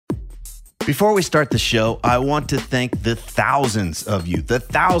Before we start the show, I want to thank the thousands of you,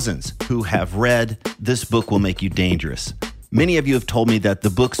 who have read This Book Will Make You Dangerous. Many of you have told me that the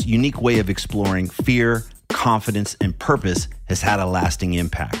book's unique way of exploring fear, confidence, and purpose has had a lasting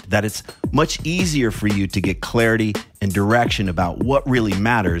impact, that it's much easier for you to get clarity and direction about what really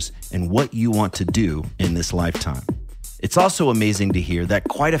matters and what you want to do in this lifetime. It's also amazing to hear that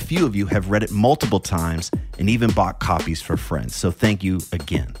quite a few of you have read it multiple times and even bought copies for friends, so thank you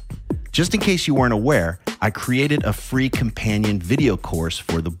again. Just in case you weren't aware, I created a free companion video course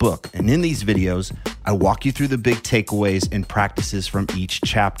for the book. And in these videos, I walk you through the big takeaways and practices from each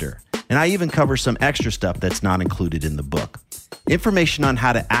chapter. And I even cover some extra stuff that's not included in the book. Information on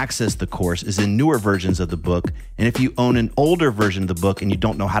how to access the course is in newer versions of the book. And if you own an older version of the book and you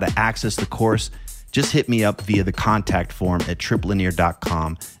don't know how to access the course, just hit me up via the contact form at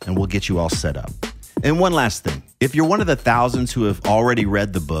triplanier.com and we'll get you all set up. And one last thing, if you're one of the thousands who have already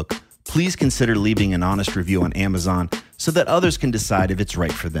read the book, please consider leaving an honest review on Amazon so that others can decide if it's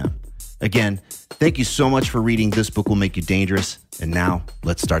right for them. Again, thank you so much for reading This Book Will Make You Dangerous. And now,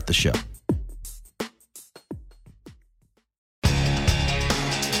 let's start the show.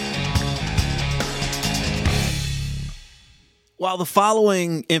 While the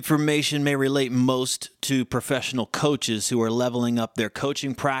following information may relate most to professional coaches who are leveling up their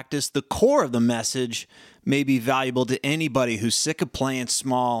coaching practice, the core of the message may be valuable to anybody who's sick of playing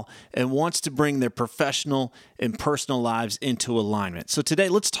small and wants to bring their professional and personal lives into alignment. So today,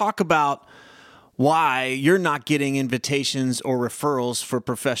 let's talk about why you're not getting invitations or referrals for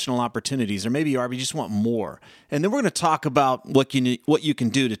professional opportunities, or maybe you are, but you just want more. And then we're going to talk about what you can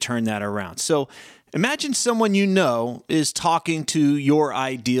do to turn that around. So imagine someone you know is talking to your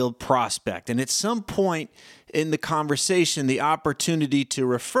ideal prospect, and at some point in the conversation, the opportunity to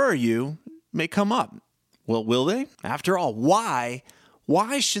refer you may come up. Well, will they? After all, why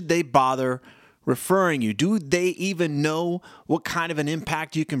should they bother referring you? Do they even know what kind of an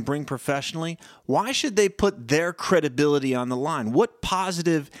impact you can bring professionally? Why should they put their credibility on the line? What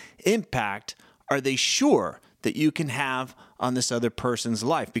positive impact are they sure that you can have on this other person's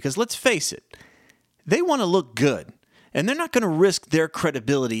life? Because let's face it, they want to look good, and they're not going to risk their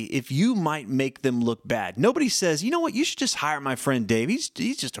credibility if you might make them look bad. Nobody says, you know what, you should just hire my friend Dave. He's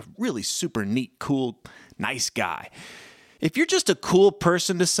just a really super neat, cool, nice guy. If you're just a cool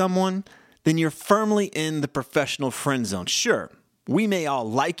person to someone, then you're firmly in the professional friend zone. Sure, we may all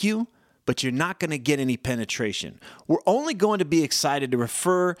like you, but you're not going to get any penetration. We're only going to be excited to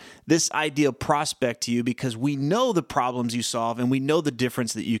refer this ideal prospect to you because we know the problems you solve and we know the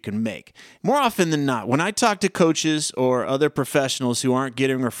difference that you can make. More often than not, when I talk to coaches or other professionals who aren't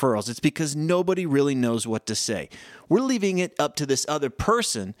getting referrals, it's because nobody really knows what to say. We're leaving it up to this other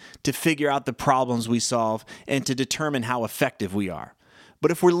person to figure out the problems we solve and to determine how effective we are. But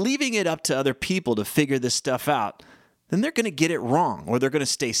if we're leaving it up to other people to figure this stuff out, then they're going to get it wrong or they're going to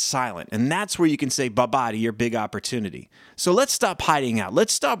stay silent. And that's where you can say bye-bye to your big opportunity. So let's stop hiding out.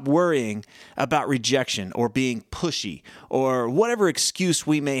 Let's stop worrying about rejection or being pushy or whatever excuse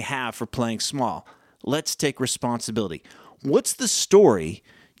we may have for playing small. Let's take responsibility. What's the story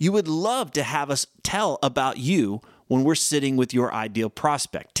you would love to have us tell about you when we're sitting with your ideal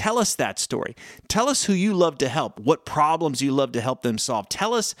prospect? Tell us that story. Tell us who you love to help, what problems you love to help them solve.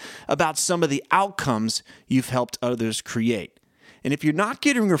 Tell us about some of the outcomes you've helped others create. And if you're not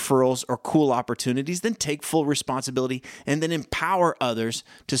getting referrals or cool opportunities, then take full responsibility and then empower others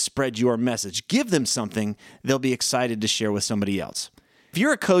to spread your message. Give them something they'll be excited to share with somebody else. If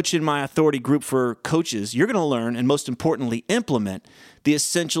you're a coach in my authority group for coaches, you're going to learn and most importantly, implement the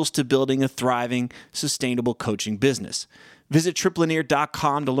essentials to building a thriving, sustainable coaching business. Visit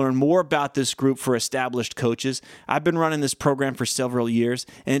triplanier.com to learn more about this group for established coaches. I've been running this program for several years,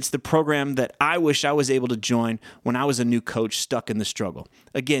 and it's the program that I wish I was able to join when I was a new coach stuck in the struggle.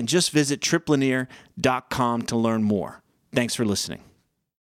 Again, just visit triplanier.com to learn more. Thanks for listening.